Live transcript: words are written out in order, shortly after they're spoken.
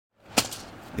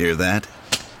Hear that?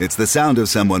 It's the sound of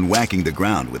someone whacking the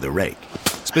ground with a rake.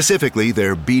 Specifically,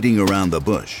 they're beating around the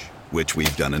bush, which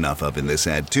we've done enough of in this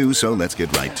ad too, so let's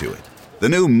get right to it. The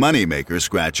new Moneymaker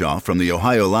scratch-off from the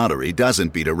Ohio Lottery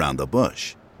doesn't beat around the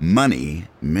bush. Money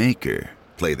Maker.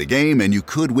 Play the game and you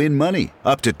could win money,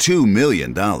 up to $2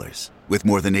 million. With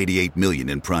more than $88 million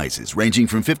in prizes, ranging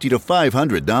from $50 to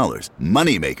 $500,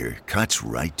 Moneymaker cuts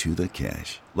right to the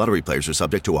cash. Lottery players are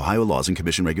subject to Ohio laws and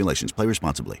commission regulations. Play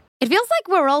responsibly. It feels like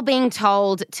we're all being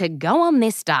told to go on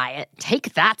this diet,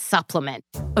 take that supplement.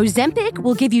 Ozempic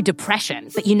will give you depression,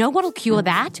 but you know what'll cure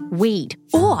that? Weed.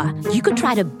 Or you could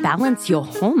try to balance your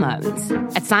hormones.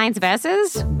 At Science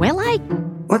Versus, we're like,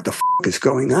 what the is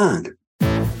going on?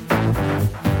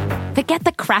 Forget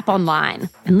the crap online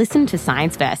and listen to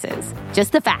Science Versus.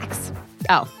 Just the facts.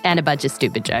 Oh, and a bunch of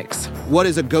stupid jokes. What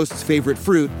is a ghost's favorite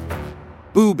fruit?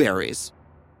 Blueberries.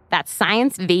 That's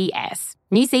Science VS.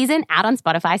 New season out on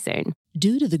Spotify soon.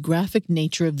 Due to the graphic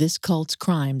nature of this cult's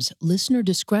crimes, listener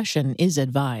discretion is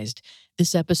advised.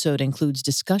 This episode includes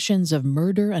discussions of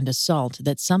murder and assault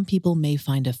that some people may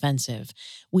find offensive.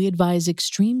 We advise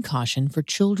extreme caution for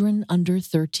children under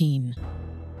 13.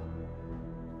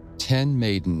 10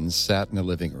 maidens sat in a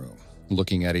living room,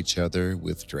 looking at each other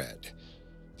with dread.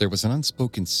 There was an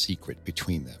unspoken secret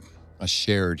between them, a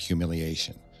shared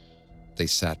humiliation. They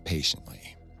sat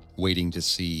patiently, waiting to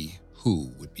see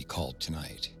who would be called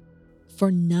tonight. For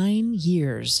 9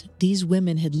 years, these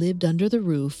women had lived under the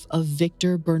roof of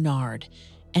Victor Barnard,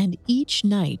 and each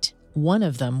night, one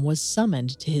of them was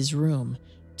summoned to his room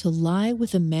to lie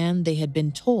with a man they had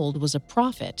been told was a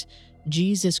prophet,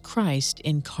 Jesus Christ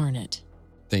incarnate.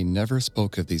 They never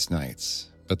spoke of these nights,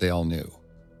 but they all knew.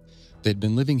 They'd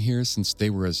been living here since they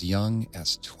were as young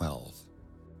as 12.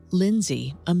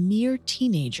 Lindsay, a mere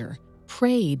teenager,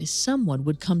 prayed someone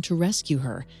would come to rescue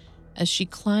her. As she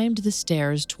climbed the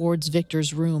stairs towards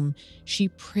Victor's room, she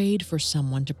prayed for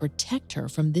someone to protect her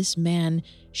from this man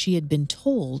she had been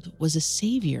told was a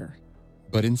savior.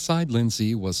 But inside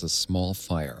Lindsay was a small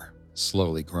fire,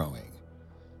 slowly growing.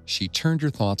 She turned her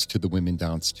thoughts to the women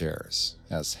downstairs,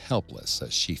 as helpless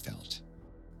as she felt.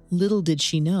 Little did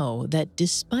she know that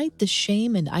despite the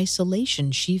shame and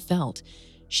isolation she felt,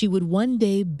 she would one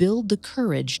day build the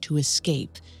courage to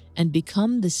escape and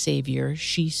become the savior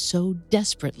she so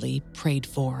desperately prayed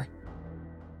for.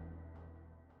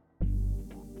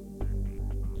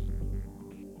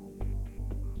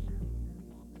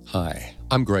 Hi,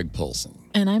 I'm Greg Polson.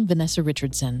 And I'm Vanessa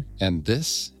Richardson. And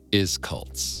this is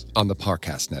Cults on the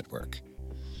Parcast Network.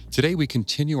 Today we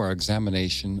continue our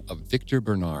examination of Victor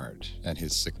Barnard and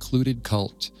his secluded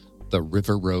cult, the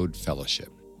River Road Fellowship.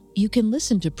 You can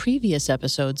listen to previous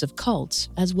episodes of Cults,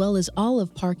 as well as all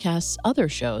of Parcast's other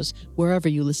shows, wherever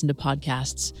you listen to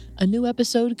podcasts. A new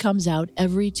episode comes out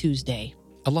every Tuesday.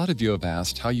 A lot of you have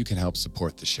asked how you can help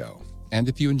support the show. And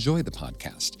if you enjoy the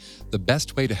podcast, the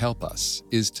best way to help us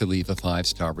is to leave a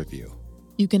 5-star review.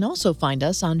 You can also find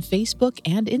us on Facebook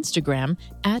and Instagram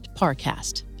at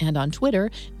Parcast, and on Twitter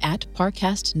at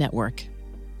Parcast Network.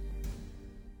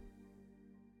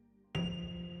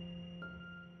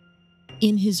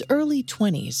 In his early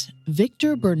 20s,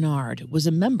 Victor Barnard was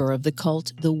a member of the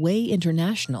cult The Way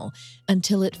International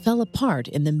until it fell apart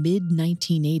in the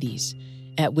mid-1980s,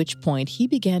 at which point he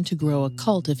began to grow a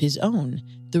cult of his own,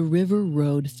 the River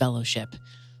Road Fellowship.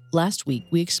 Last week,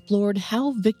 we explored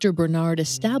how Victor Barnard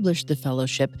established the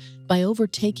fellowship by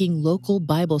overtaking local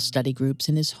Bible study groups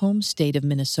in his home state of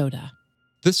Minnesota.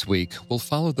 This week, we'll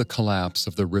follow the collapse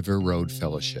of the River Road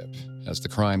Fellowship as the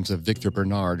crimes of Victor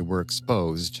Barnard were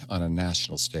exposed on a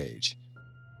national stage.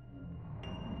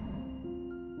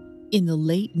 In the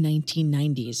late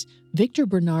 1990s, Victor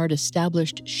Barnard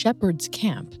established Shepherd's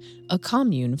Camp, a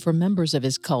commune for members of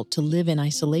his cult to live in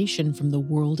isolation from the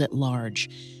world at large.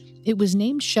 It was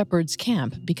named Shepherd's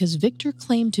Camp because Victor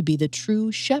claimed to be the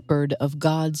true shepherd of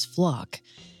God's flock.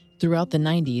 Throughout the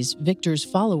 90s, Victor's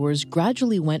followers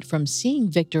gradually went from seeing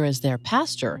Victor as their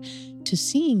pastor to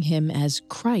seeing him as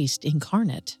Christ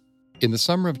incarnate. In the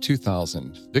summer of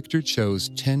 2000, Victor chose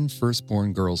 10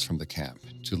 firstborn girls from the camp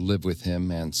to live with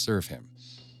him and serve him.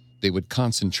 They would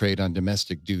concentrate on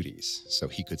domestic duties so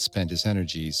he could spend his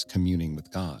energies communing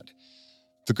with God.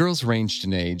 The girls ranged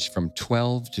in age from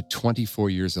 12 to 24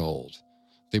 years old.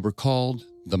 They were called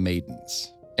the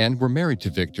Maidens and were married to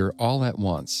Victor all at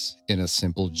once in a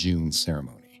simple June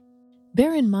ceremony.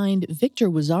 Bear in mind, Victor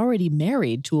was already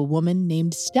married to a woman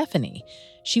named Stephanie.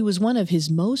 She was one of his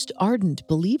most ardent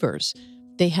believers.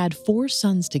 They had 4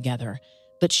 sons together.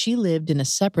 but she lived in a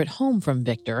separate home from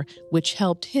Victor, which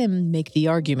helped him make the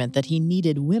argument that he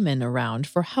needed women around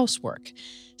for housework.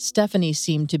 Stephanie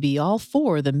seemed to be all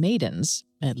for the maidens,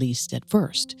 at least at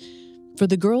first. For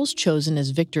the girls chosen as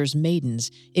Victor's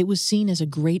maidens, it was seen as a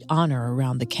great honor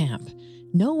around the camp.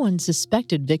 No one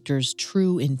suspected Victor's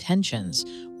true intentions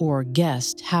or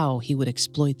guessed how he would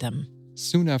exploit them.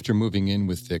 Soon after moving in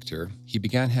with Victor, he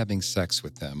began having sex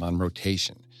with them on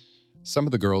rotation. Some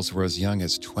of the girls were as young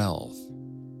as 12.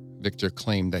 Victor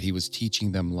claimed that he was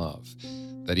teaching them love,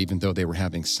 that even though they were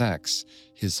having sex,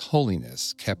 his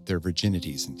holiness kept their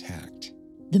virginities intact.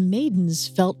 The maidens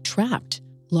felt trapped,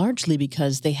 largely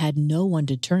because they had no one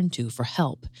to turn to for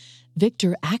help.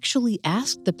 Victor actually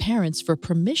asked the parents for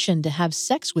permission to have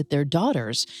sex with their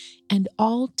daughters, and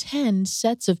all 10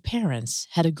 sets of parents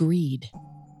had agreed.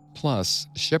 Plus,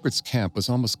 Shepherd's Camp was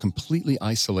almost completely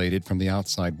isolated from the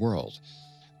outside world.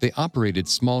 They operated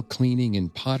small cleaning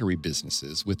and pottery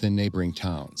businesses within neighboring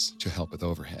towns to help with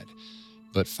overhead,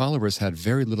 but followers had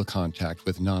very little contact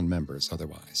with non-members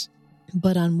otherwise.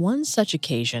 But on one such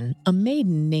occasion, a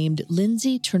maiden named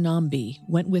Lindsay Turnamby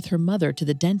went with her mother to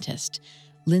the dentist.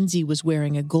 Lindsay was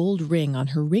wearing a gold ring on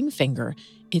her ring finger.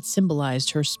 It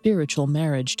symbolized her spiritual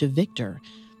marriage to Victor.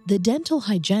 The dental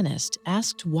hygienist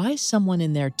asked why someone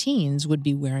in their teens would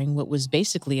be wearing what was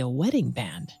basically a wedding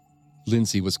band.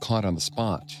 Lindsay was caught on the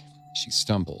spot. She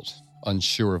stumbled,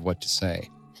 unsure of what to say.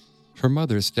 Her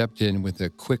mother stepped in with a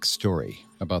quick story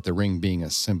about the ring being a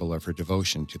symbol of her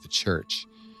devotion to the church.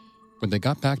 When they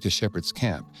got back to Shepherd's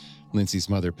Camp, Lindsay's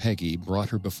mother, Peggy, brought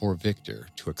her before Victor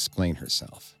to explain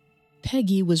herself.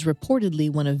 Peggy was reportedly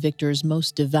one of Victor's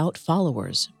most devout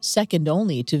followers, second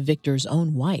only to Victor's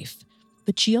own wife.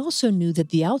 But she also knew that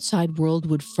the outside world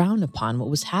would frown upon what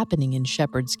was happening in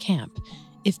Shepherd's Camp.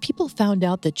 If people found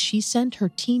out that she sent her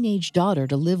teenage daughter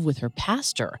to live with her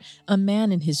pastor, a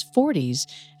man in his 40s,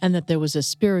 and that there was a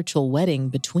spiritual wedding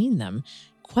between them,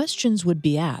 questions would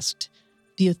be asked.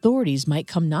 The authorities might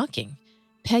come knocking.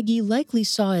 Peggy likely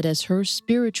saw it as her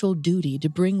spiritual duty to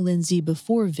bring Lindsay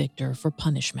before Victor for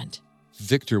punishment.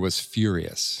 Victor was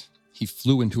furious. He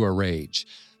flew into a rage,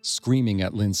 screaming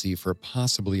at Lindsay for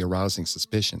possibly arousing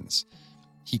suspicions.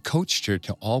 He coached her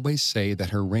to always say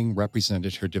that her ring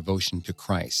represented her devotion to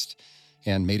Christ,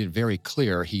 and made it very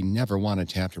clear he never wanted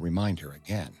to have to remind her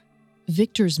again.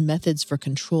 Victor's methods for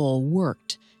control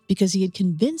worked because he had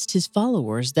convinced his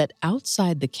followers that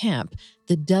outside the camp,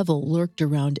 the devil lurked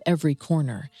around every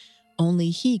corner. Only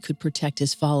he could protect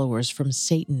his followers from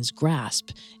Satan's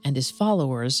grasp, and his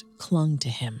followers clung to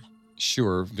him.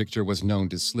 Sure, Victor was known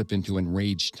to slip into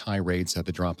enraged tirades at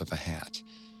the drop of a hat.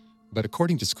 But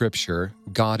according to Scripture,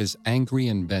 God is angry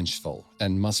and vengeful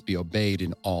and must be obeyed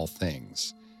in all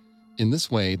things. In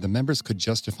this way, the members could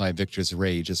justify Victor's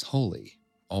rage as holy,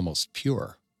 almost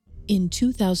pure. In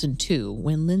 2002,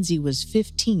 when Lindsay was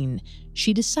 15,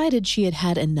 she decided she had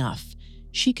had enough.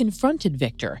 She confronted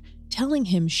Victor, telling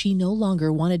him she no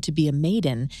longer wanted to be a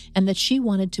maiden and that she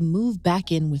wanted to move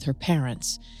back in with her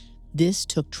parents. This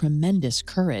took tremendous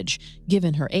courage,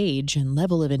 given her age and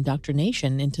level of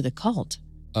indoctrination into the cult.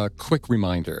 A quick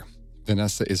reminder,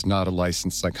 Vanessa is not a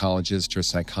licensed psychologist or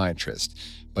psychiatrist,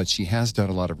 but she has done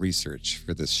a lot of research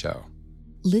for this show.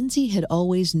 Lindsay had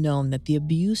always known that the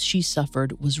abuse she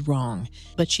suffered was wrong,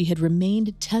 but she had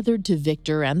remained tethered to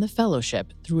Victor and the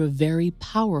fellowship through a very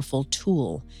powerful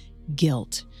tool,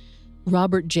 guilt.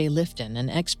 Robert J. Lifton, an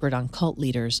expert on cult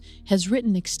leaders, has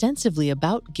written extensively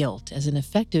about guilt as an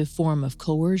effective form of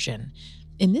coercion.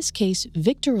 In this case,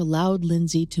 Victor allowed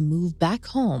Lindsay to move back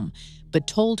home, but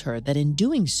told her that in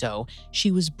doing so,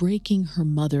 she was breaking her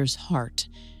mother's heart.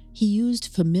 He used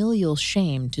familial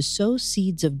shame to sow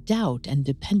seeds of doubt and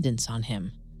dependence on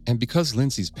him. And because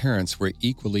Lindsay's parents were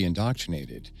equally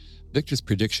indoctrinated, Victor's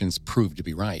predictions proved to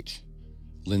be right.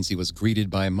 Lindsay was greeted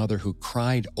by a mother who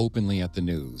cried openly at the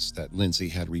news that Lindsay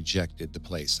had rejected the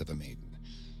place of a maiden.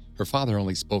 Her father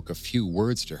only spoke a few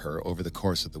words to her over the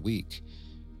course of the week.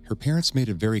 Her parents made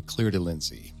it very clear to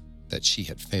Lindsay that she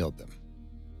had failed them.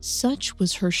 Such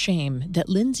was her shame that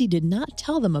Lindsay did not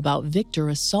tell them about Victor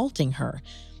assaulting her.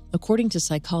 According to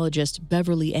psychologist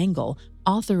Beverly Engel,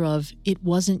 author of It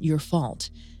Wasn't Your Fault,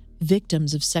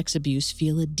 victims of sex abuse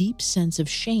feel a deep sense of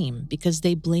shame because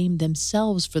they blame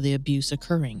themselves for the abuse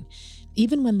occurring.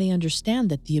 Even when they understand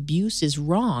that the abuse is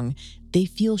wrong, they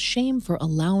feel shame for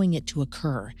allowing it to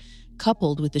occur.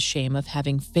 Coupled with the shame of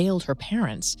having failed her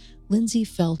parents, Lindsay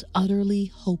felt utterly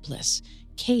hopeless,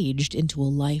 caged into a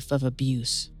life of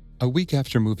abuse. A week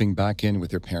after moving back in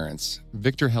with her parents,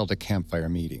 Victor held a campfire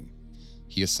meeting.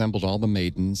 He assembled all the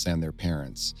maidens and their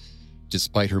parents.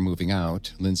 Despite her moving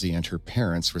out, Lindsay and her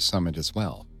parents were summoned as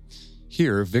well.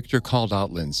 Here, Victor called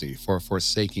out Lindsay for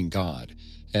forsaking God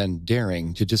and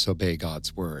daring to disobey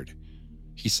God's word.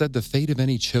 He said the fate of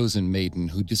any chosen maiden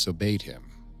who disobeyed him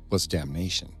was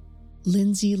damnation.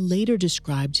 Lindsay later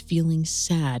described feeling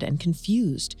sad and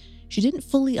confused. She didn't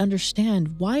fully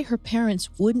understand why her parents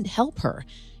wouldn't help her.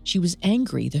 She was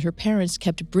angry that her parents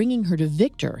kept bringing her to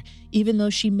Victor, even though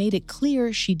she made it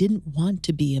clear she didn't want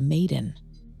to be a maiden.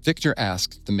 Victor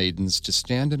asked the maidens to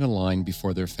stand in a line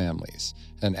before their families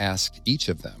and asked each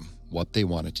of them what they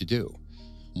wanted to do.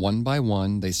 One by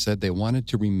one, they said they wanted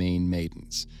to remain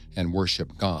maidens and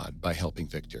worship God by helping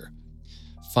Victor.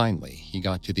 Finally, he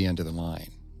got to the end of the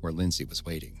line, where Lindsay was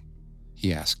waiting.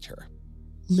 He asked her.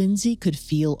 Lindsay could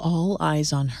feel all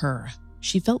eyes on her.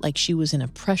 She felt like she was in a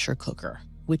pressure cooker,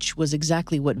 which was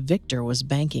exactly what Victor was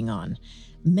banking on.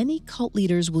 Many cult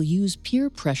leaders will use peer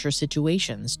pressure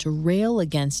situations to rail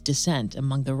against dissent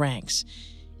among the ranks.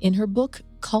 In her book,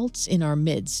 Cults in Our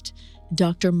Midst,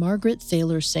 Dr. Margaret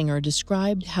Thaler Singer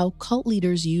described how cult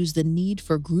leaders use the need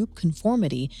for group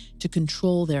conformity to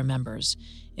control their members.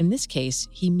 In this case,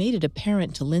 he made it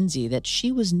apparent to Lindsay that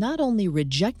she was not only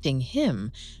rejecting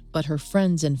him, but her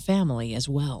friends and family as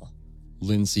well.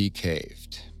 Lindsay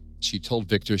caved. She told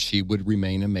Victor she would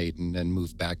remain a maiden and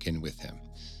move back in with him.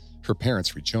 Her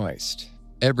parents rejoiced.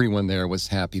 Everyone there was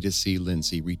happy to see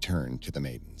Lindsay return to the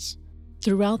maidens.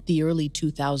 Throughout the early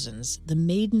 2000s, the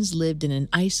maidens lived in an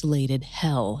isolated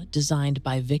hell designed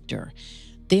by Victor.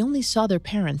 They only saw their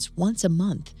parents once a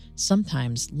month,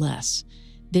 sometimes less.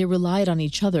 They relied on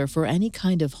each other for any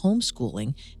kind of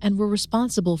homeschooling and were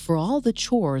responsible for all the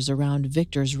chores around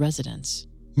Victor's residence.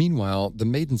 Meanwhile, the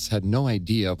maidens had no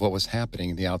idea of what was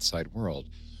happening in the outside world.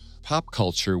 Pop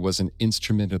culture was an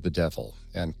instrument of the devil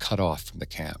and cut off from the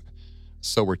camp.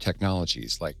 So were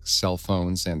technologies like cell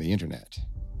phones and the internet.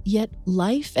 Yet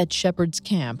life at Shepherd's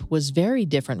Camp was very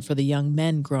different for the young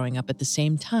men growing up at the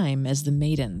same time as the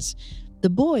maidens. The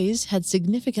boys had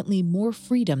significantly more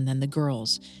freedom than the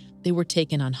girls. They were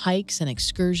taken on hikes and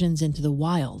excursions into the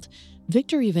wild.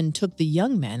 Victor even took the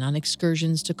young men on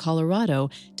excursions to Colorado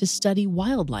to study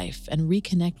wildlife and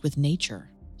reconnect with nature.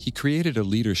 He created a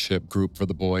leadership group for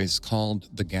the boys called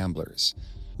the Gamblers.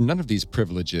 None of these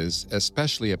privileges,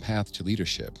 especially a path to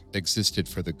leadership, existed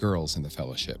for the girls in the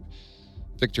fellowship.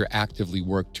 Victor actively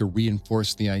worked to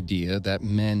reinforce the idea that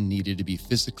men needed to be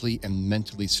physically and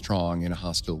mentally strong in a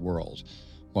hostile world,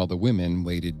 while the women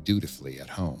waited dutifully at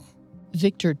home.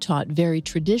 Victor taught very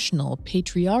traditional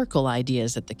patriarchal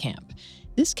ideas at the camp.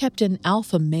 This kept an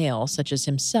alpha male such as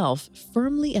himself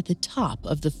firmly at the top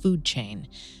of the food chain,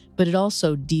 but it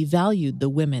also devalued the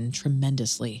women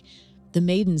tremendously. The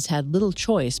maidens had little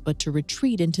choice but to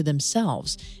retreat into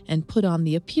themselves and put on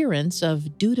the appearance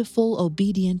of dutiful,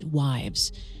 obedient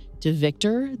wives. To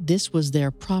Victor, this was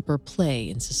their proper play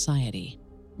in society.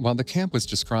 While the camp was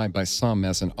described by some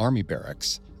as an army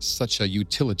barracks, such a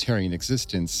utilitarian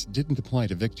existence didn't apply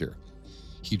to Victor.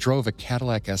 He drove a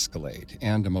Cadillac Escalade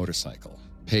and a motorcycle,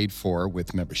 paid for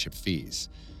with membership fees.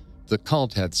 The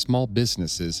cult had small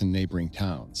businesses in neighboring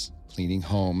towns, cleaning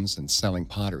homes and selling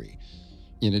pottery.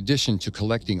 In addition to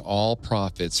collecting all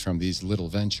profits from these little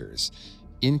ventures,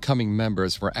 incoming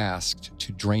members were asked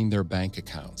to drain their bank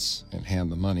accounts and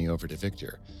hand the money over to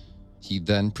Victor. He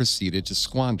then proceeded to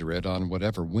squander it on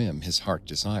whatever whim his heart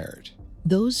desired.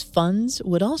 Those funds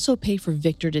would also pay for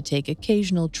Victor to take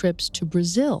occasional trips to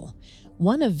Brazil.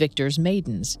 One of Victor's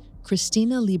maidens,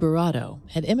 Cristina Liberato,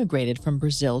 had immigrated from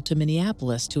Brazil to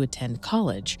Minneapolis to attend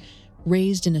college.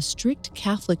 Raised in a strict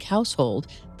Catholic household,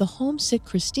 the homesick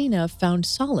Cristina found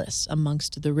solace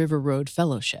amongst the River Road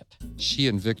Fellowship. She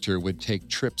and Victor would take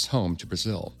trips home to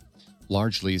Brazil,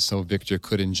 largely so Victor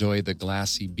could enjoy the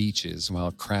glassy beaches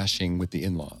while crashing with the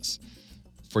in-laws.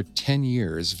 For 10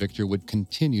 years, Victor would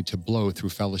continue to blow through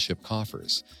fellowship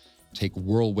coffers, take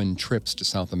whirlwind trips to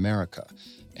South America,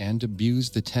 and abuse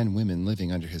the 10 women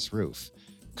living under his roof,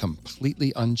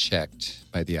 completely unchecked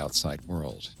by the outside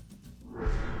world.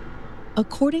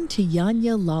 According to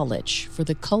Janja Lalich for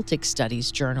the Cultic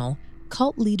Studies Journal,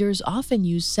 cult leaders often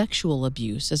use sexual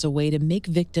abuse as a way to make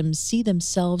victims see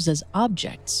themselves as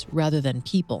objects rather than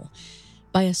people.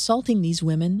 By assaulting these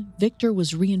women, Victor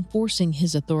was reinforcing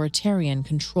his authoritarian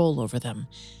control over them.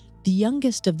 The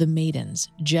youngest of the maidens,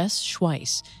 Jess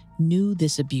Schweiss, knew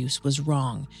this abuse was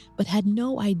wrong, but had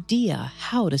no idea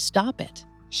how to stop it.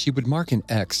 She would mark an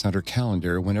X on her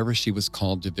calendar whenever she was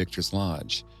called to Victor's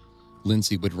lodge.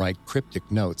 Lindsay would write cryptic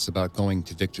notes about going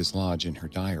to Victor's lodge in her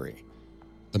diary.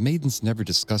 The maidens never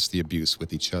discussed the abuse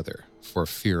with each other for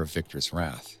fear of Victor's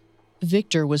wrath.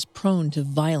 Victor was prone to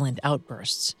violent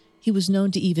outbursts. He was known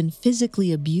to even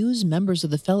physically abuse members of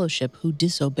the fellowship who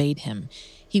disobeyed him.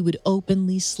 He would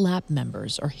openly slap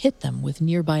members or hit them with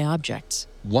nearby objects.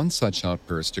 One such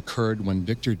outburst occurred when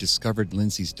Victor discovered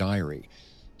Lindsay's diary.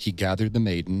 He gathered the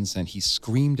maidens and he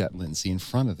screamed at Lindsay in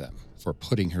front of them for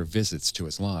putting her visits to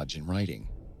his lodge in writing.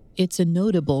 It's a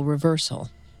notable reversal.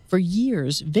 For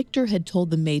years, Victor had told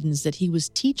the maidens that he was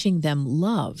teaching them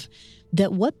love,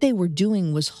 that what they were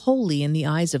doing was holy in the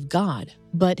eyes of God.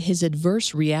 But his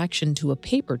adverse reaction to a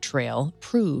paper trail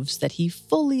proves that he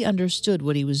fully understood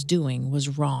what he was doing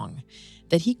was wrong,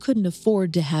 that he couldn't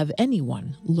afford to have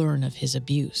anyone learn of his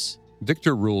abuse.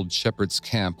 Victor ruled Shepherd's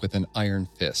Camp with an iron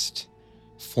fist.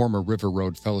 Former River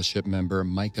Road Fellowship member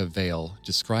Micah Vale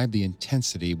described the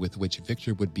intensity with which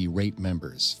Victor would berate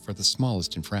members for the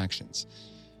smallest infractions.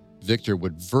 Victor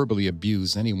would verbally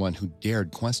abuse anyone who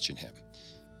dared question him.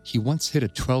 He once hit a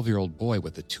 12-year-old boy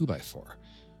with a 2x4.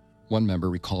 One member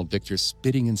recalled Victor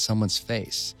spitting in someone's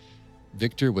face.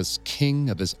 Victor was king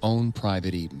of his own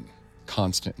private Eden,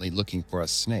 constantly looking for a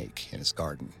snake in his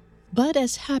garden. But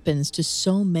as happens to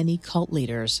so many cult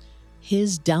leaders,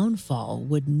 his downfall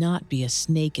would not be a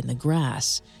snake in the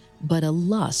grass, but a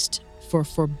lust for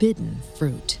forbidden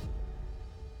fruit.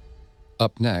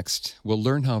 Up next, we'll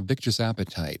learn how Victor's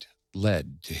appetite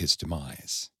led to his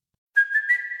demise.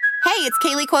 Hey, it's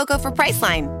Kaylee Cuoco for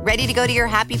Priceline. Ready to go to your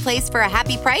happy place for a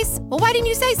happy price? Well, why didn't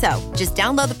you say so? Just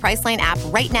download the Priceline app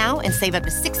right now and save up to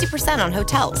 60% on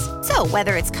hotels. So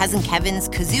whether it's Cousin Kevin's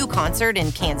Kazoo Concert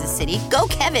in Kansas City, go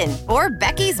Kevin, or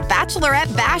Becky's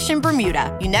Bachelorette Bash in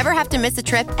Bermuda, you never have to miss a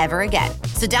trip ever again.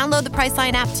 So download the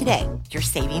Priceline app today. Your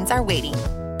savings are waiting.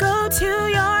 Go to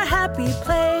your happy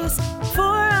place for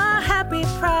a happy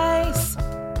price.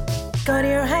 Go to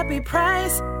your happy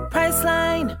price,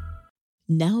 Priceline.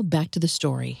 Now back to the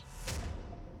story.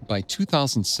 By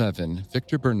 2007,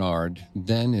 Victor Barnard,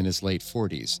 then in his late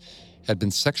 40s, had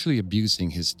been sexually abusing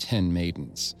his 10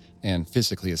 maidens and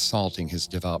physically assaulting his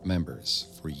devout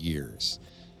members for years.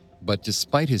 But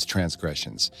despite his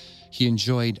transgressions, he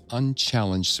enjoyed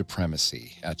unchallenged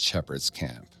supremacy at Shepherd's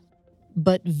Camp.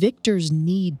 But Victor's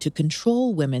need to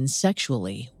control women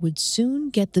sexually would soon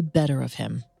get the better of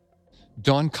him.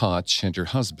 Dawn Koch and her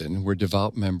husband were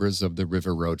devout members of the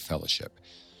River Road Fellowship.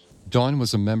 Dawn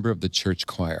was a member of the church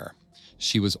choir.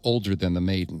 She was older than the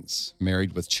maidens,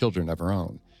 married with children of her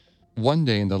own. One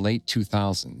day in the late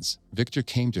 2000s, Victor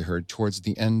came to her towards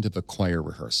the end of a choir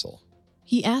rehearsal.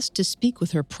 He asked to speak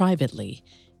with her privately,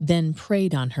 then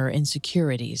preyed on her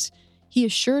insecurities. He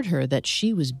assured her that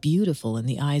she was beautiful in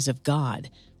the eyes of God.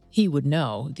 He would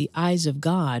know the eyes of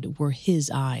God were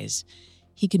his eyes.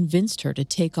 He convinced her to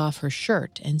take off her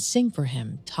shirt and sing for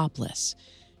him topless.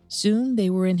 Soon they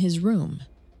were in his room.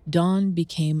 Dawn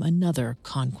became another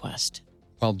conquest.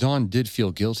 While Dawn did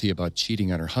feel guilty about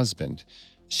cheating on her husband,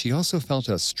 she also felt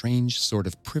a strange sort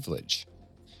of privilege.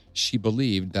 She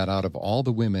believed that out of all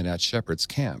the women at Shepherd's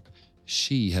Camp,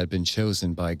 she had been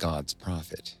chosen by God's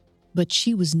prophet. But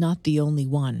she was not the only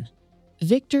one.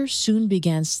 Victor soon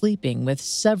began sleeping with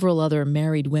several other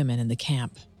married women in the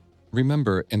camp.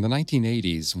 Remember, in the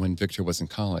 1980s, when Victor was in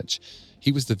college,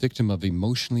 he was the victim of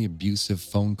emotionally abusive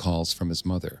phone calls from his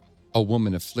mother, a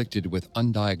woman afflicted with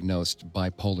undiagnosed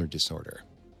bipolar disorder.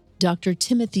 Dr.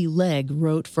 Timothy Legg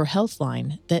wrote for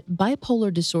Healthline that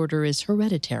bipolar disorder is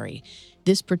hereditary.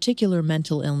 This particular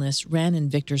mental illness ran in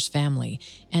Victor's family,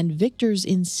 and Victor's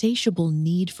insatiable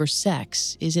need for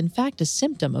sex is in fact a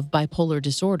symptom of bipolar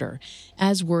disorder,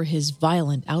 as were his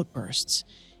violent outbursts.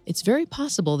 It's very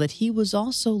possible that he was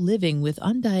also living with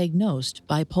undiagnosed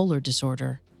bipolar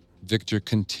disorder. Victor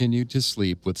continued to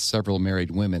sleep with several married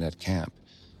women at camp.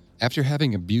 After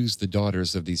having abused the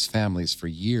daughters of these families for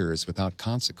years without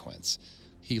consequence,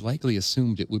 he likely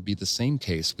assumed it would be the same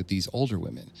case with these older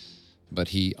women, but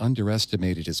he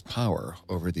underestimated his power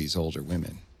over these older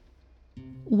women.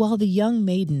 While the young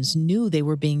maidens knew they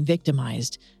were being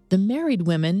victimized, the married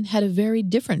women had a very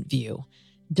different view.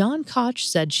 Dawn Koch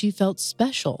said she felt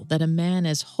special that a man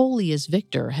as holy as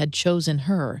Victor had chosen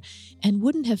her and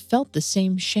wouldn't have felt the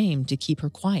same shame to keep her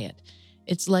quiet.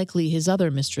 It's likely his other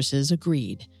mistresses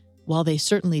agreed. While they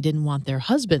certainly didn't want their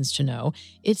husbands to know,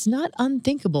 it's not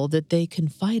unthinkable that they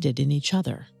confided in each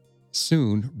other.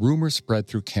 Soon, rumors spread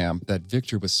through camp that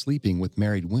Victor was sleeping with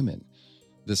married women.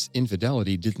 This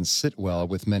infidelity didn't sit well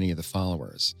with many of the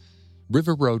followers.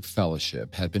 River Road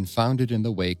Fellowship had been founded in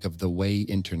the wake of the Way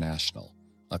International,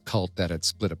 a cult that had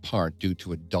split apart due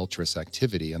to adulterous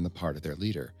activity on the part of their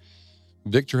leader.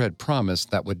 Victor had promised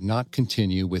that would not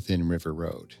continue within River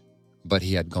Road, but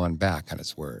he had gone back on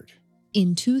his word.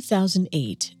 In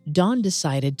 2008, Dawn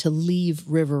decided to leave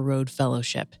River Road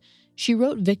Fellowship. She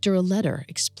wrote Victor a letter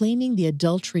explaining the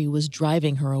adultery was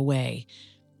driving her away.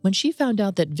 When she found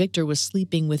out that Victor was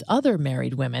sleeping with other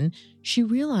married women, she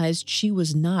realized she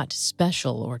was not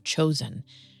special or chosen.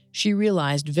 She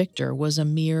realized Victor was a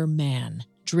mere man,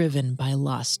 driven by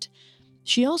lust.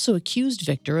 She also accused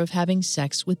Victor of having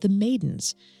sex with the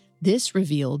maidens. This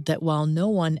revealed that while no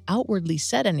one outwardly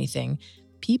said anything,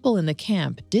 people in the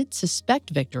camp did suspect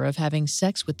Victor of having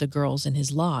sex with the girls in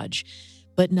his lodge.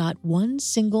 But not one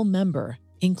single member,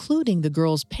 including the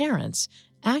girls' parents,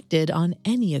 acted on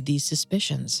any of these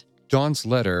suspicions. Dawn's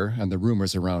letter and the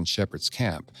rumors around Shepard's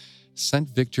camp sent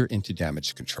Victor into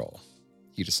damage control.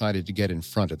 He decided to get in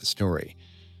front of the story.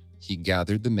 He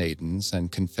gathered the maidens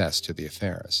and confessed to the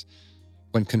affairs.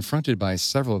 When confronted by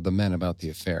several of the men about the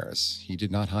affairs, he did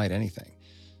not hide anything.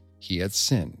 He had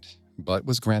sinned, but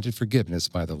was granted forgiveness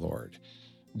by the Lord.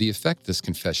 The effect this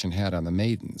confession had on the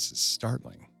maidens is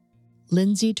startling.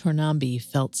 Lindsay Tornambi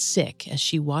felt sick as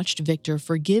she watched Victor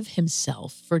forgive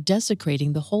himself for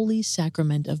desecrating the holy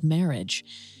sacrament of marriage.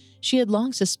 She had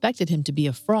long suspected him to be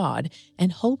a fraud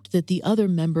and hoped that the other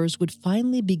members would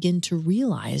finally begin to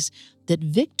realize that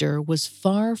Victor was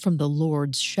far from the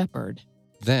Lord's shepherd.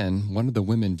 Then, one of the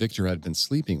women Victor had been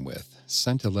sleeping with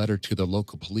sent a letter to the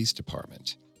local police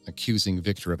department, accusing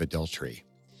Victor of adultery.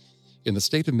 In the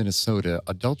state of Minnesota,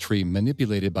 adultery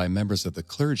manipulated by members of the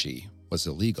clergy was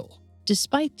illegal.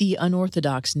 Despite the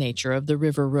unorthodox nature of the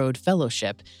River Road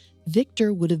Fellowship,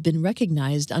 Victor would have been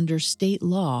recognized under state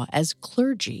law as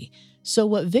clergy, so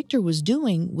what Victor was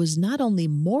doing was not only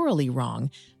morally wrong,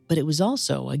 but it was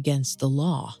also against the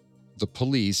law. The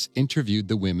police interviewed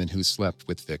the women who slept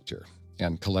with Victor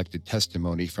and collected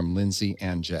testimony from Lindsay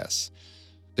and Jess.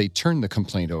 They turned the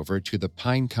complaint over to the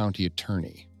Pine County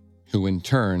attorney, who in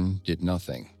turn did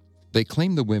nothing. They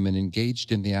claimed the women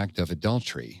engaged in the act of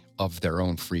adultery of their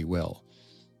own free will.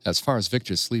 As far as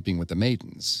Victor's sleeping with the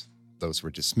maidens, those were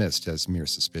dismissed as mere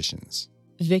suspicions.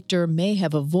 Victor may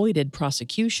have avoided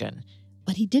prosecution,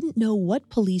 but he didn't know what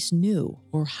police knew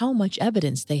or how much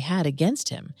evidence they had against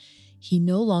him. He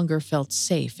no longer felt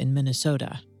safe in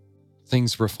Minnesota.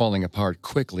 Things were falling apart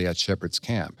quickly at Shepard's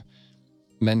camp.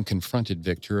 Men confronted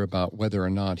Victor about whether or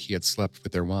not he had slept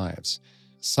with their wives.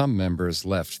 Some members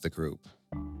left the group.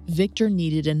 Victor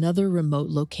needed another remote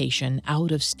location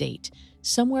out of state,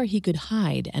 somewhere he could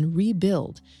hide and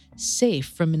rebuild, safe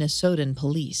from Minnesotan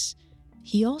police.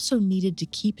 He also needed to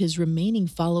keep his remaining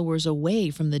followers away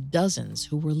from the dozens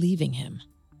who were leaving him.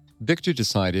 Victor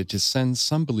decided to send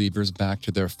some believers back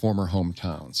to their former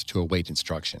hometowns to await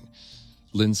instruction.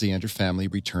 Lindsay and her family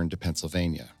returned to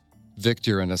Pennsylvania.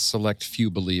 Victor and a select few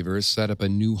believers set up a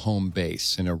new home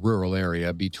base in a rural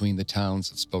area between the towns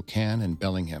of Spokane and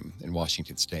Bellingham in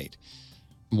Washington state.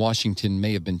 Washington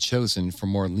may have been chosen for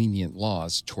more lenient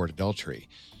laws toward adultery.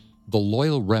 The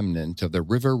loyal remnant of the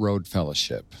River Road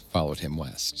Fellowship followed him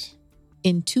west.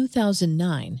 In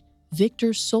 2009,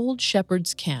 Victor sold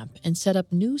Shepard's camp and set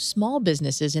up new small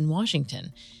businesses in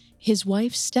Washington. His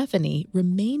wife, Stephanie,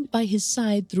 remained by his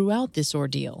side throughout this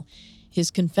ordeal. His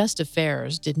confessed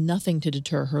affairs did nothing to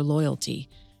deter her loyalty.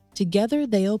 Together,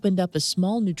 they opened up a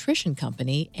small nutrition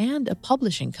company and a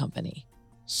publishing company.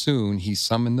 Soon, he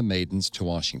summoned the maidens to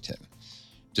Washington.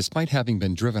 Despite having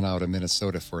been driven out of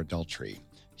Minnesota for adultery,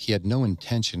 he had no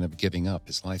intention of giving up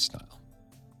his lifestyle.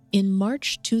 In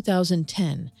March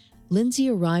 2010, Lindsay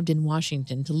arrived in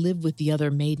Washington to live with the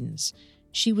other maidens.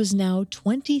 She was now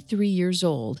 23 years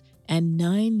old and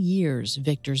 9 years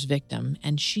Victor's victim,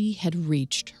 and she had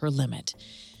reached her limit.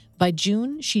 By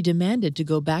June, she demanded to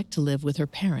go back to live with her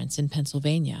parents in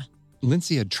Pennsylvania.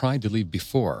 Lindsay had tried to leave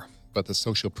before, but the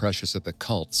social pressures of the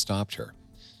cult stopped her.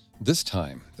 This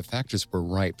time, the factors were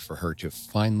ripe for her to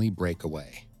finally break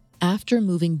away. After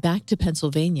moving back to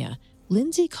Pennsylvania,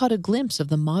 Lindsay caught a glimpse of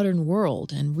the modern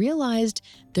world and realized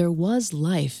there was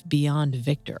life beyond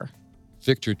Victor.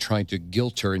 Victor tried to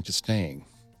guilt her into staying,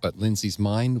 but Lindsay's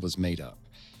mind was made up.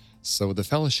 So the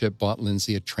fellowship bought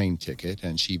Lindsay a train ticket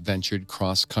and she ventured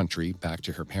cross-country back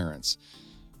to her parents.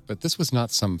 But this was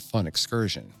not some fun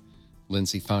excursion.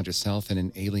 Lindsay found herself in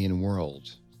an alien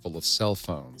world, full of cell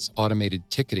phones,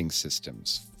 automated ticketing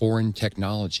systems, foreign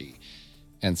technology,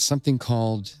 and something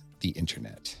called the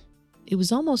Internet. It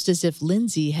was almost as if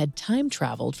Lindsay had time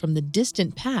traveled from the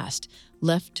distant past,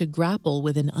 left to grapple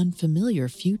with an unfamiliar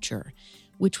future,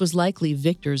 which was likely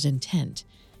Victor's intent.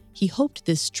 He hoped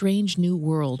this strange new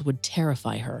world would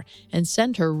terrify her and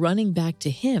send her running back to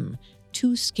him,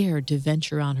 too scared to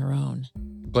venture on her own.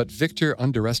 But Victor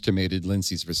underestimated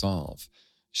Lindsay's resolve.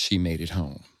 She made it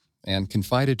home and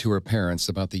confided to her parents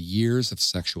about the years of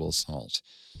sexual assault.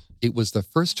 It was the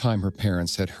first time her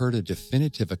parents had heard a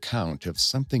definitive account of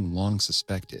something long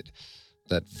suspected,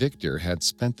 that Victor had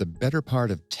spent the better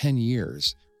part of 10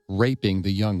 years raping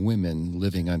the young women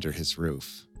living under his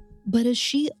roof. But as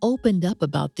she opened up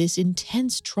about this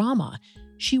intense trauma,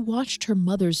 she watched her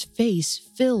mother's face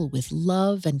fill with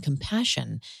love and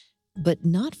compassion, but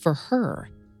not for her,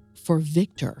 for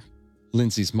Victor.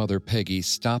 Lindsay's mother, Peggy,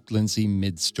 stopped Lindsay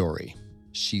mid-story.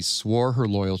 She swore her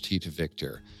loyalty to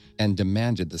Victor and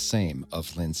demanded the same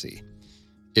of Lindsay.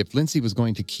 If Lindsay was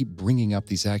going to keep bringing up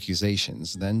these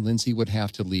accusations, then Lindsay would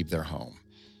have to leave their home.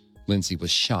 Lindsay was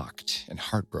shocked and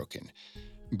heartbroken,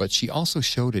 but she also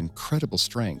showed incredible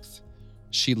strength.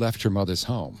 She left her mother's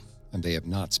home, and they have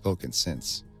not spoken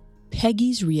since.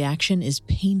 Peggy's reaction is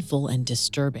painful and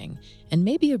disturbing, and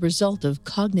may be a result of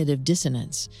cognitive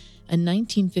dissonance. A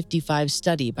 1955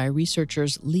 study by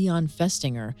researchers Leon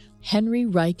Festinger, Henry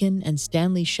Riken, and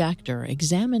Stanley Schachter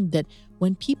examined that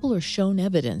when people are shown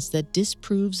evidence that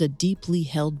disproves a deeply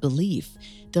held belief,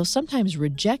 they'll sometimes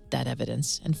reject that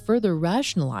evidence and further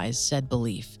rationalize said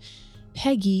belief.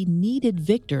 Peggy needed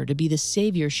Victor to be the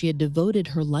savior she had devoted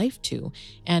her life to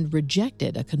and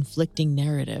rejected a conflicting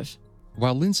narrative.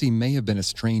 While Lindsay may have been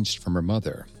estranged from her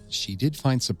mother, she did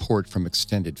find support from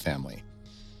extended family.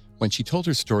 When she told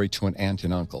her story to an aunt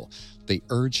and uncle, they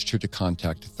urged her to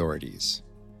contact authorities.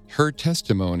 Her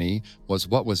testimony was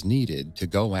what was needed to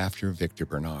go after Victor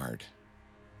Barnard.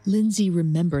 Lindsay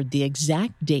remembered the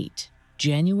exact date,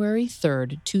 January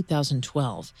 3,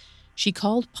 2012. She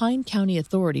called Pine County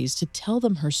authorities to tell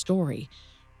them her story.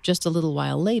 Just a little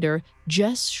while later,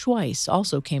 Jess Schweiss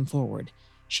also came forward.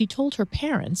 She told her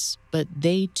parents, but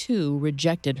they too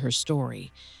rejected her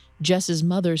story. Jess's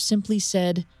mother simply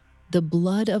said, "The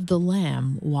blood of the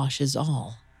Lamb washes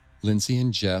all." Lindsay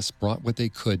and Jess brought what they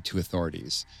could to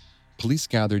authorities. Police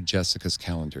gathered Jessica's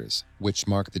calendars, which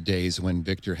marked the days when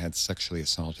Victor had sexually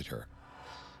assaulted her.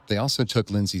 They also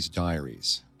took Lindsay's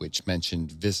diaries, which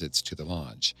mentioned visits to the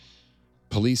lodge.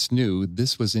 Police knew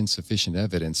this was insufficient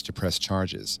evidence to press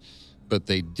charges, but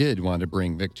they did want to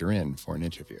bring Victor in for an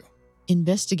interview.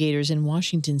 Investigators in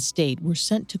Washington state were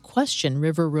sent to question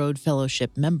River Road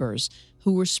Fellowship members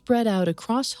who were spread out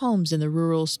across homes in the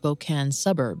rural Spokane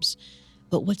suburbs.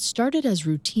 But what started as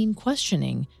routine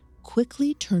questioning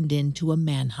quickly turned into a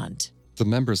manhunt. The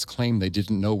members claimed they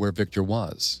didn't know where Victor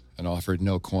was and offered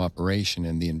no cooperation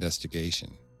in the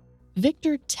investigation.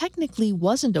 Victor technically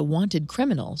wasn't a wanted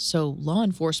criminal, so law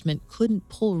enforcement couldn't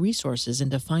pull resources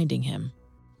into finding him.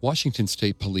 Washington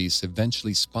State Police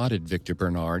eventually spotted Victor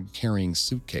Barnard carrying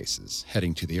suitcases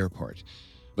heading to the airport,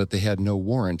 but they had no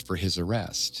warrant for his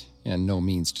arrest and no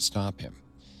means to stop him.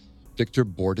 Victor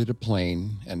boarded a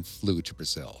plane and flew to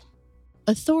Brazil.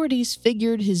 Authorities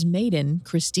figured his maiden,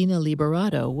 Cristina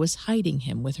Liberato, was hiding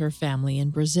him with her family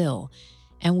in Brazil.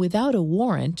 And without a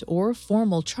warrant or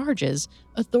formal charges,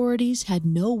 authorities had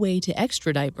no way to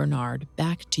extradite Barnard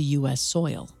back to U.S.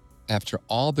 soil. After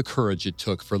all the courage it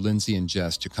took for Lindsay and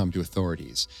Jess to come to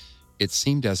authorities, it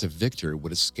seemed as if Victor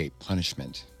would escape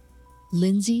punishment.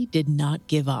 Lindsay did not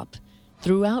give up.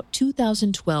 Throughout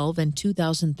 2012 and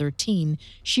 2013,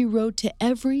 she wrote to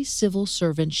every civil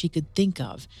servant she could think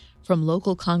of, from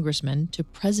local congressmen to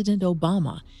President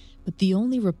Obama, but the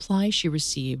only reply she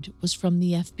received was from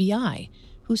the FBI,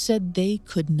 who said they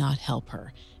could not help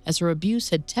her, as her abuse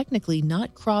had technically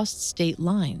not crossed state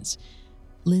lines.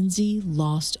 Lindsay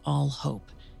lost all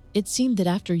hope. It seemed that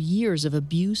after years of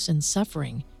abuse and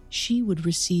suffering, she would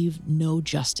receive no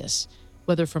justice,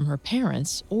 whether from her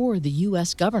parents or the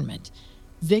U.S. government.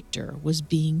 Victor was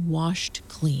being washed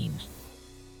clean.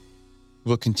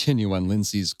 We'll continue on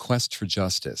Lindsay's quest for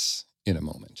justice in a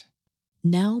moment.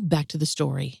 Now back to the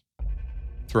story.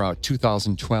 Throughout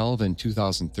 2012 and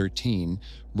 2013,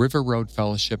 River Road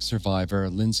Fellowship survivor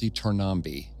Lindsay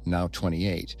Tornambi, now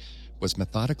 28, was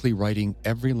methodically writing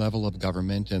every level of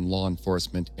government and law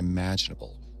enforcement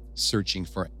imaginable, searching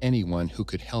for anyone who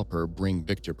could help her bring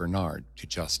Victor Barnard to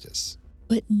justice.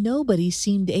 But nobody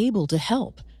seemed able to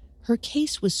help. Her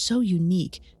case was so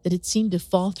unique that it seemed to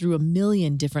fall through a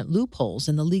million different loopholes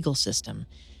in the legal system.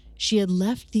 She had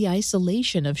left the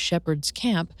isolation of Shepherd's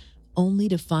Camp only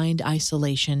to find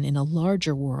isolation in a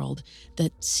larger world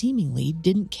that seemingly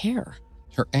didn't care.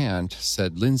 Her aunt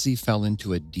said Lindsay fell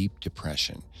into a deep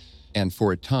depression and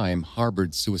for a time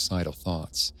harbored suicidal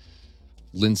thoughts.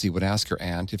 Lindsay would ask her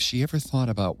aunt if she ever thought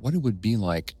about what it would be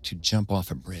like to jump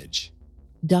off a bridge.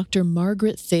 Dr.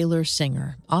 Margaret Thaler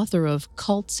Singer, author of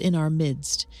Cults in Our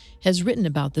Midst, has written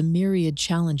about the myriad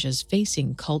challenges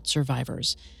facing cult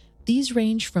survivors. These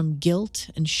range from guilt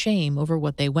and shame over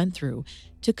what they went through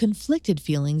to conflicted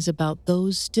feelings about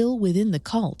those still within the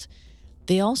cult.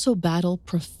 They also battle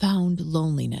profound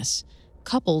loneliness,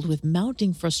 coupled with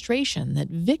mounting frustration that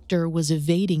Victor was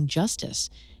evading justice.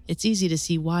 It's easy to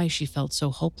see why she felt so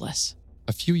hopeless.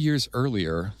 A few years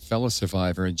earlier, fellow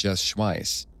survivor Jess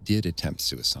Schweiss did attempt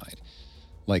suicide.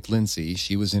 Like Lindsay,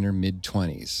 she was in her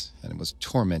mid-20s and was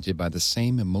tormented by the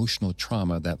same emotional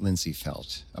trauma that Lindsay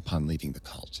felt upon leaving the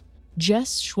cult.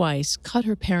 Jess Schweiss cut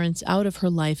her parents out of her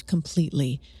life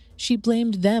completely. She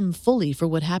blamed them fully for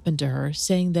what happened to her,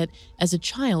 saying that as a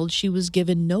child she was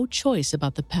given no choice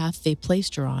about the path they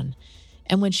placed her on.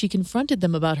 And when she confronted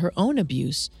them about her own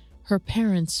abuse, her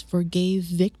parents forgave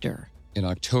Victor. In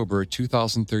October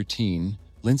 2013,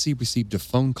 Lindsay received a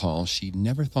phone call she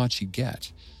never thought she'd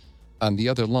get. On the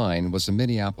other line was a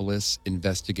Minneapolis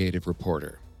investigative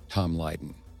reporter, Tom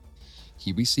Lydon.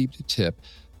 He received a tip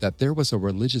that there was a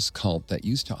religious cult that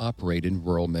used to operate in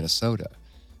rural Minnesota.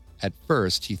 At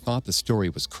first, he thought the story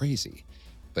was crazy,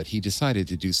 but he decided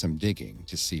to do some digging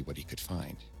to see what he could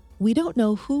find. We don't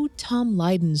know who Tom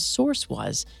Lydon's source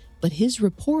was, but his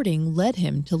reporting led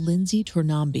him to Lindsay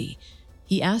Tornambi.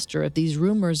 He asked her if these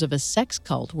rumors of a sex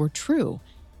cult were true.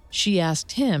 She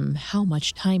asked him how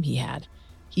much time he had.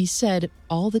 He said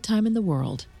all the time in the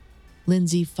world.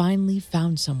 Lindsay finally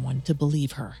found someone to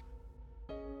believe her.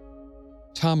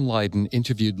 Tom Lydon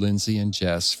interviewed Lindsay and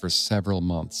Jess for several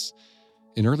months.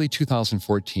 In early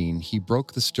 2014, he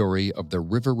broke the story of the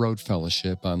River Road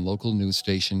Fellowship on local news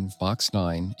station Fox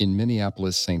 9 in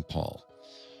Minneapolis, St. Paul.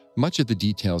 Much of the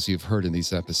details you've heard in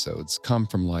these episodes come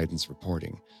from Lydon's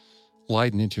reporting.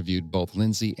 Lydon interviewed both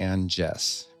Lindsay and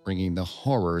Jess, bringing the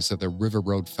horrors of the River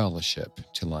Road Fellowship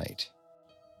to light.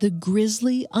 The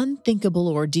grisly, unthinkable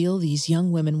ordeal these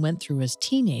young women went through as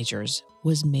teenagers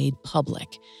was made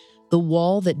public. The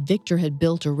wall that Victor had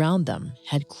built around them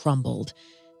had crumbled.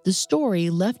 The story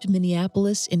left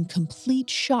Minneapolis in complete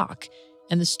shock,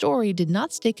 and the story did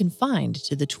not stay confined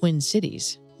to the Twin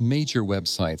Cities. Major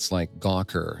websites like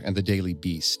Gawker and the Daily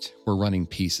Beast were running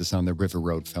pieces on the River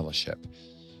Road Fellowship.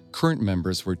 Current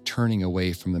members were turning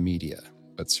away from the media,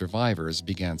 but survivors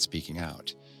began speaking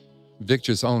out.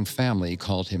 Victor's own family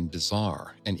called him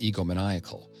bizarre and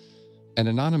egomaniacal. An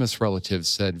anonymous relative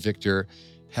said Victor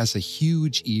has a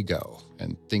huge ego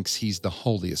and thinks he's the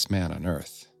holiest man on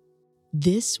earth.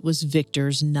 This was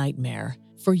Victor's nightmare.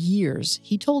 For years,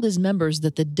 he told his members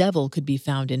that the devil could be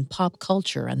found in pop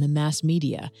culture and the mass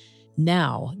media.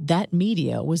 Now, that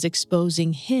media was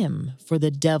exposing him for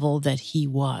the devil that he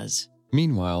was.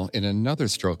 Meanwhile, in another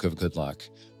stroke of good luck,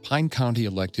 Pine County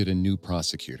elected a new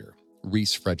prosecutor,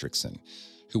 Reese Fredrickson,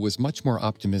 who was much more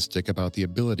optimistic about the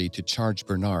ability to charge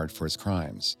Barnard for his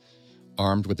crimes.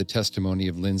 Armed with the testimony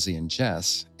of Lindsay and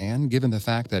Jess, and given the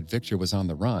fact that Victor was on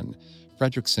the run,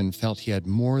 Fredrickson felt he had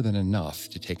more than enough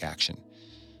to take action.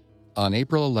 On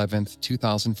April 11,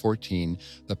 2014,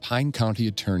 the Pine County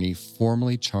attorney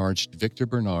formally charged Victor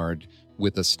Barnard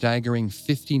with a staggering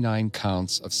 59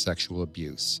 counts of sexual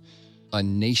abuse. A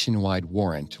nationwide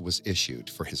warrant was issued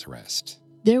for his arrest.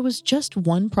 There was just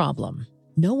one problem.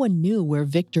 No one knew where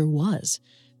Victor was.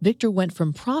 Victor went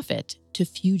from prophet to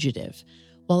fugitive.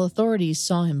 While authorities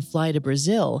saw him fly to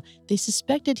Brazil, they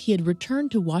suspected he had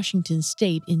returned to Washington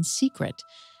state in secret.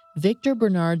 Victor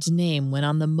Barnard's name went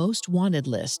on the most wanted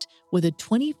list with a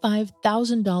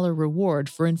 $25,000 reward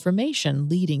for information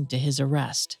leading to his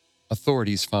arrest.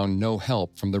 Authorities found no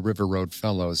help from the River Road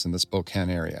Fellows in the Spokane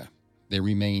area. They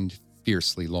remained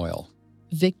fiercely loyal.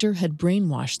 Victor had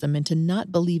brainwashed them into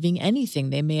not believing anything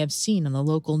they may have seen on the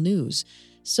local news,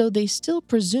 so they still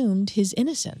presumed his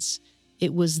innocence.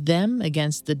 It was them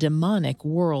against the demonic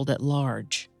world at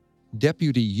large.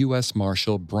 Deputy U.S.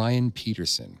 Marshal Brian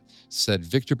Peterson said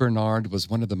Victor Barnard was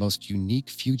one of the most unique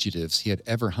fugitives he had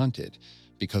ever hunted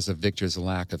because of Victor's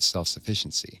lack of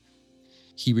self-sufficiency.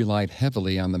 He relied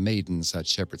heavily on the maidens at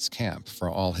Shepherd's Camp for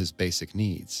all his basic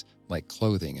needs, like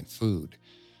clothing and food.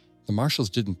 The marshals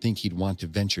didn't think he'd want to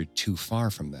venture too far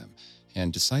from them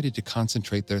and decided to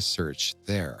concentrate their search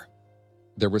there.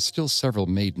 There were still several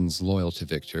maidens loyal to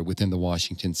Victor within the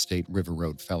Washington State River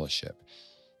Road Fellowship.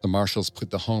 The marshals put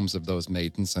the homes of those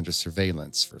maidens under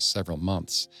surveillance for several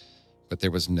months, but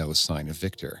there was no sign of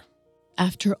Victor.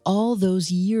 After all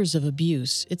those years of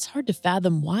abuse, it's hard to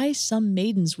fathom why some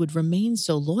maidens would remain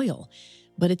so loyal.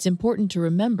 But it's important to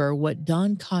remember what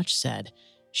Dawn Koch said.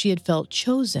 She had felt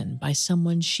chosen by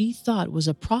someone she thought was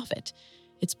a prophet.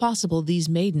 It's possible these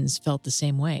maidens felt the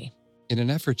same way. In an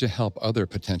effort to help other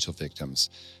potential victims,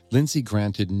 Lindsay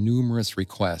granted numerous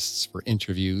requests for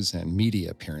interviews and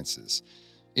media appearances.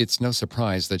 It's no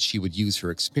surprise that she would use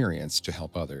her experience to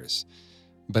help others.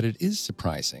 But it is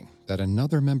surprising that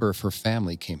another member of her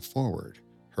family came forward,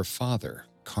 her father,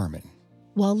 Carmen.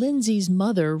 While Lindsay's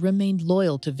mother remained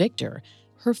loyal to Victor,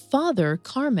 her father,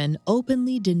 Carmen,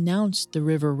 openly denounced the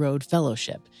River Road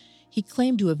Fellowship. He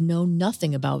claimed to have known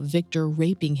nothing about Victor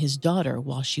raping his daughter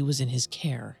while she was in his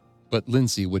care. But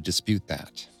Lindsay would dispute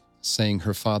that, saying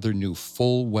her father knew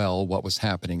full well what was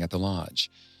happening at the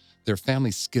lodge. Their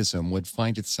family schism would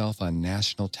find itself on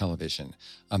national television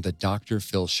on the Dr.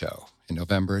 Phil Show in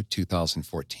November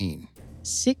 2014.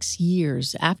 6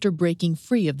 years after breaking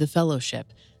free of the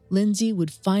fellowship, Lindsay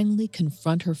would finally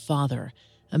confront her father,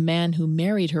 a man who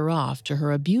married her off to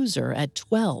her abuser at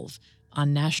 12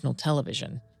 on national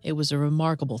television. It was a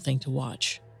remarkable thing to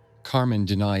watch. Carmen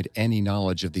denied any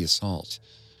knowledge of the assault,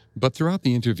 but throughout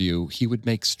the interview, he would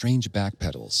make strange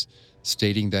backpedals,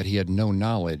 stating that he had no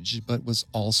knowledge but was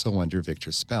also under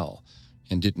Victor's spell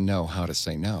and didn't know how to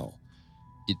say no.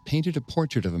 It painted a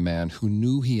portrait of a man who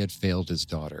knew he had failed his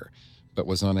daughter, but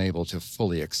was unable to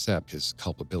fully accept his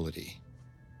culpability.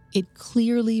 It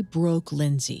clearly broke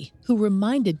Lindsay, who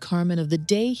reminded Carmen of the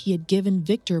day he had given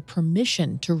Victor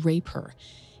permission to rape her.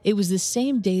 It was the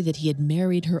same day that he had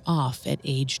married her off at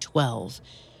age 12.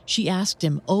 She asked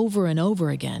him over and over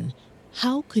again,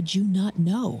 "How could you not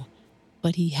know?"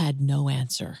 But he had no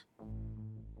answer.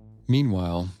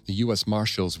 Meanwhile, the U.S.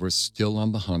 Marshals were still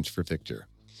on the hunt for Victor.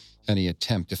 Any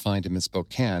attempt to find him in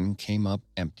Spokane came up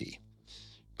empty.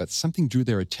 But something drew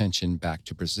their attention back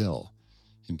to Brazil.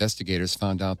 Investigators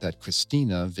found out that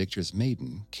Christina, Victor's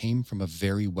maiden, came from a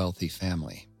very wealthy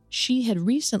family. She had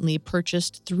recently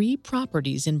purchased 3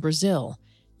 properties in Brazil.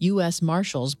 U.S.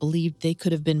 Marshals believed they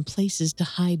could have been places to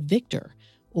hide Victor,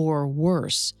 or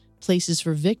worse, places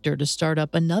for Victor to start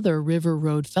up another River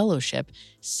Road Fellowship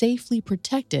safely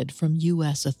protected from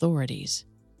U.S. authorities.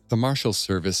 The Marshal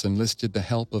Service enlisted the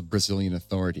help of Brazilian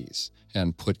authorities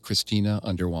and put Christina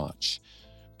under watch.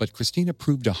 But Christina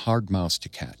proved a hard mouse to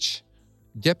catch.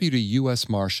 Deputy U.S.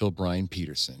 Marshal Brian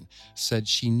Peterson said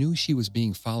she knew she was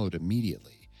being followed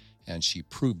immediately, and she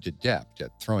proved adept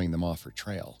at throwing them off her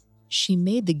trail. She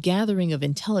made the gathering of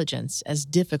intelligence as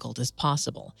difficult as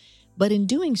possible, but in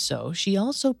doing so, she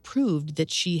also proved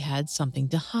that she had something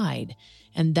to hide,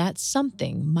 and that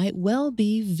something might well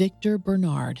be Victor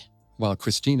Barnard. While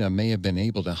Christina may have been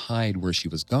able to hide where she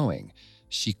was going,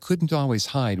 she couldn't always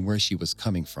hide where she was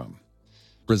coming from.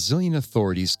 Brazilian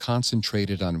authorities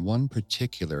concentrated on one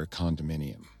particular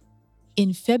condominium.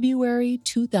 In February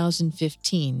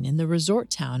 2015, in the resort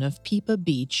town of Pipa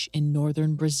Beach in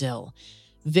northern Brazil,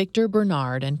 Victor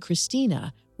Barnard and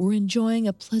Christina were enjoying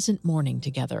a pleasant morning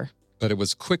together. But it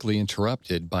was quickly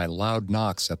interrupted by loud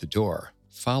knocks at the door,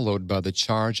 followed by the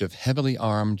charge of heavily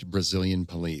armed Brazilian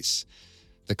police.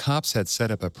 The cops had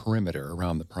set up a perimeter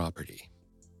around the property.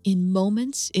 In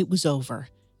moments, it was over.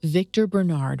 Victor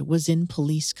Barnard was in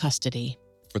police custody.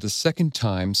 For the second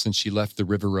time since she left the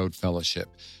River Road Fellowship,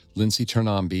 Lindsay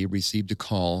Ternambi received a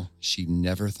call she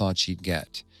never thought she'd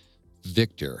get.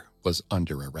 Victor was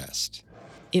under arrest.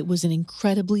 It was an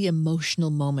incredibly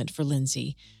emotional moment for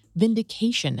Lindsay.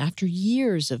 Vindication after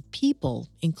years of people,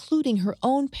 including her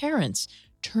own parents,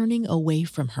 turning away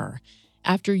from her.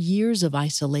 After years of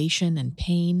isolation and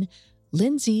pain,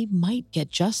 Lindsay might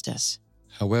get justice.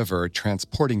 However,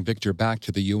 transporting Victor back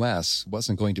to the U.S.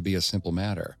 wasn't going to be a simple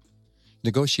matter.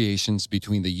 Negotiations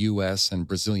between the U.S. and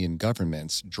Brazilian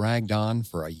governments dragged on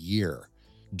for a year.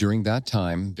 During that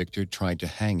time, Victor tried to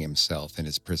hang himself in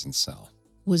his prison cell.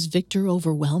 Was Victor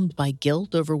overwhelmed by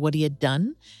guilt over what he had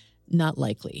done? Not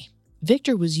likely.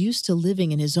 Victor was used to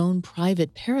living in his own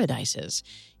private paradises.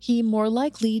 He more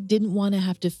likely didn't want to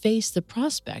have to face the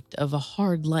prospect of a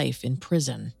hard life in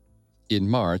prison. In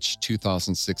March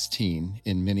 2016,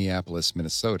 in Minneapolis,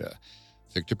 Minnesota,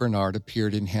 Victor Barnard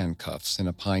appeared in handcuffs in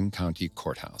a Pine County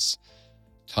courthouse.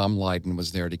 Tom Lydon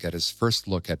was there to get his first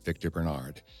look at Victor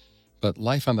Barnard, but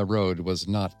life on the road was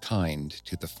not kind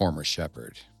to the former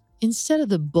shepherd. Instead of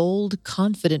the bold,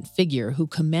 confident figure who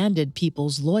commanded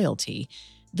people's loyalty,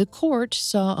 the court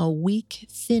saw a weak,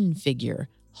 thin figure,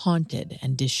 haunted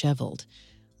and disheveled.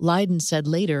 Lydon said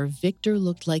later Victor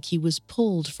looked like he was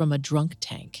pulled from a drunk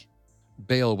tank.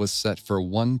 Bail was set for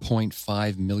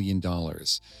 $1.5 million,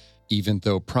 even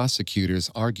though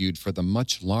prosecutors argued for the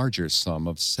much larger sum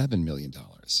of $7 million.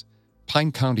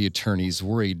 Pine County attorneys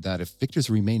worried that if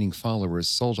Victor's remaining followers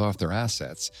sold off their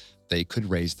assets, they could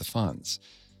raise the funds.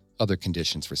 Other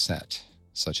conditions were set,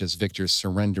 such as Victor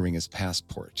surrendering his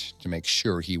passport to make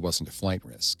sure he wasn't a flight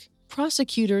risk.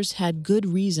 Prosecutors had good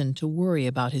reason to worry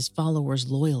about his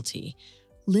followers' loyalty.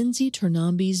 Lindsay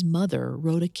Ternambi's mother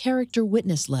wrote a character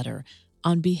witness letter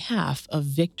on behalf of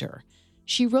Victor.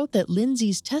 She wrote that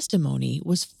Lindsay's testimony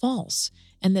was false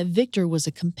and that Victor was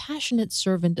a compassionate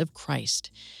servant of Christ.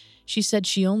 She said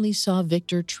she only saw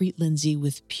Victor treat Lindsay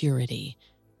with purity.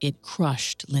 It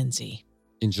crushed Lindsay.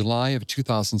 In July of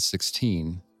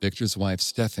 2016, Victor's wife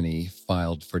Stephanie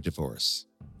filed for divorce.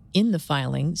 In the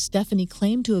filing, Stephanie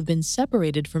claimed to have been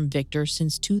separated from Victor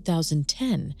since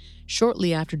 2010,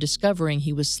 shortly after discovering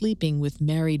he was sleeping with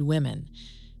married women.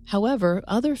 However,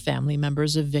 other family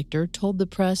members of Victor told the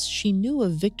press she knew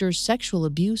of Victor's sexual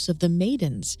abuse of the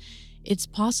maidens. It's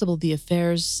possible the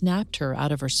affairs snapped her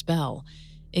out of her spell.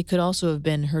 It could also have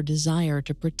been her desire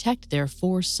to protect their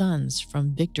 4 sons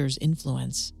from Victor's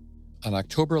influence. On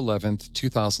October 11,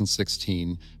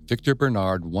 2016, Victor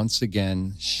Barnard once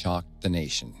again shocked the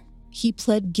nation. He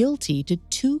pled guilty to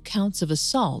 2 counts of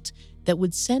assault that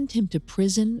would send him to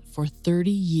prison for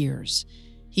 30 years.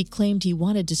 He claimed he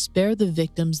wanted to spare the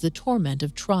victims the torment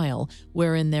of trial,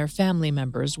 wherein their family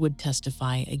members would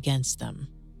testify against them.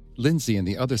 Lindsay and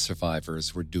the other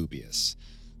survivors were dubious.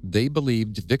 They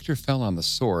believed Victor fell on the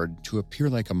sword to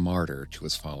appear like a martyr to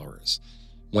his followers,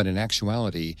 when in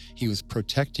actuality, he was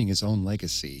protecting his own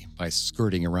legacy by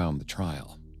skirting around the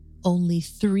trial. Only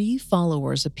 3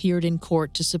 followers appeared in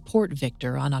court to support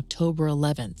Victor on October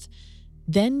 11th.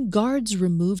 Then guards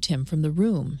removed him from the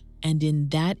room, and in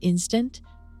that instant,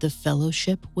 the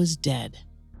fellowship was dead.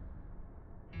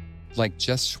 Like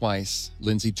Jess Schweiss,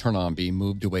 Lindsay Turnambi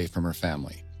moved away from her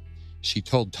family. She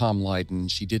told Tom Lydon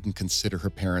she didn't consider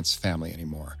her parents family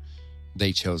anymore.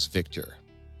 They chose Victor.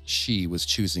 She was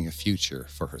choosing a future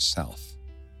for herself.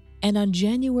 And on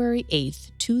January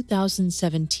 8th,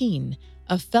 2017,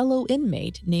 a fellow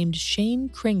inmate named Shane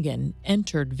Kringen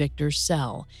entered Victor's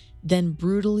cell, then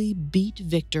brutally beat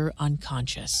Victor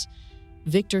unconscious.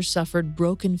 Victor suffered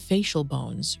broken facial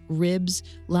bones, ribs,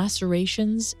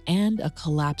 lacerations, and a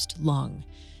collapsed lung.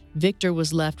 Victor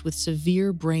was left with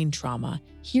severe brain trauma,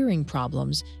 hearing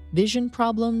problems, vision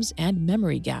problems, and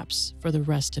memory gaps for the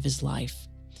rest of his life.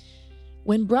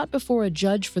 When brought before a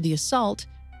judge for the assault,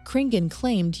 Kringen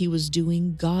claimed he was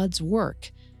doing God's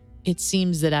work. It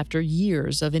seems that after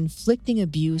years of inflicting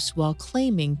abuse while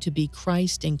claiming to be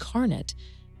Christ incarnate,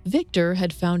 Victor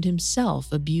had found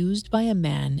himself abused by a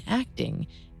man acting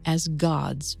as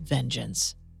God's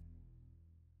vengeance.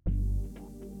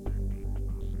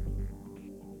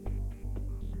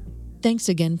 Thanks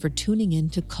again for tuning in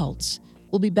to Cults.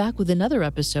 We'll be back with another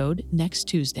episode next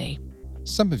Tuesday.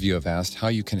 Some of you have asked how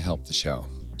you can help the show.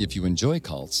 If you enjoy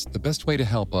Cults, the best way to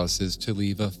help us is to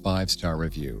leave a 5-star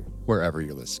review wherever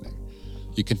you're listening.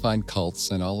 You can find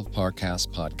Cults and all of Parcast's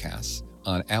podcasts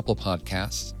on Apple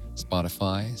Podcasts,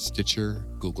 Spotify, Stitcher,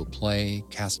 Google Play,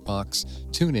 CastBox,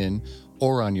 TuneIn,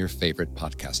 or on your favorite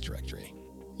podcast directory.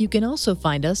 You can also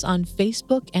find us on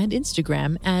Facebook and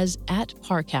Instagram as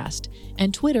 @Parcast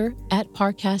and Twitter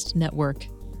 @Parcast Network.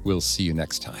 We'll see you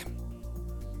next time.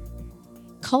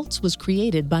 Cults was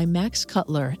created by Max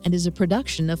Cutler and is a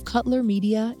production of Cutler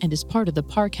Media and is part of the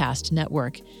Parcast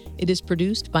Network. It is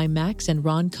produced by Max and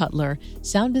Ron Cutler,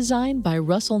 sound design by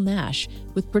Russell Nash,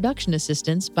 with production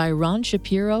assistance by Ron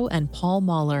Shapiro and Paul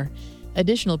Mahler.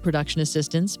 Additional production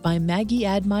assistance by Maggie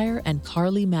Admire and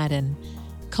Carly Madden.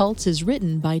 Cults is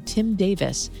written by Tim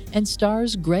Davis and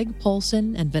stars Greg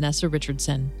Polson and Vanessa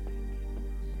Richardson.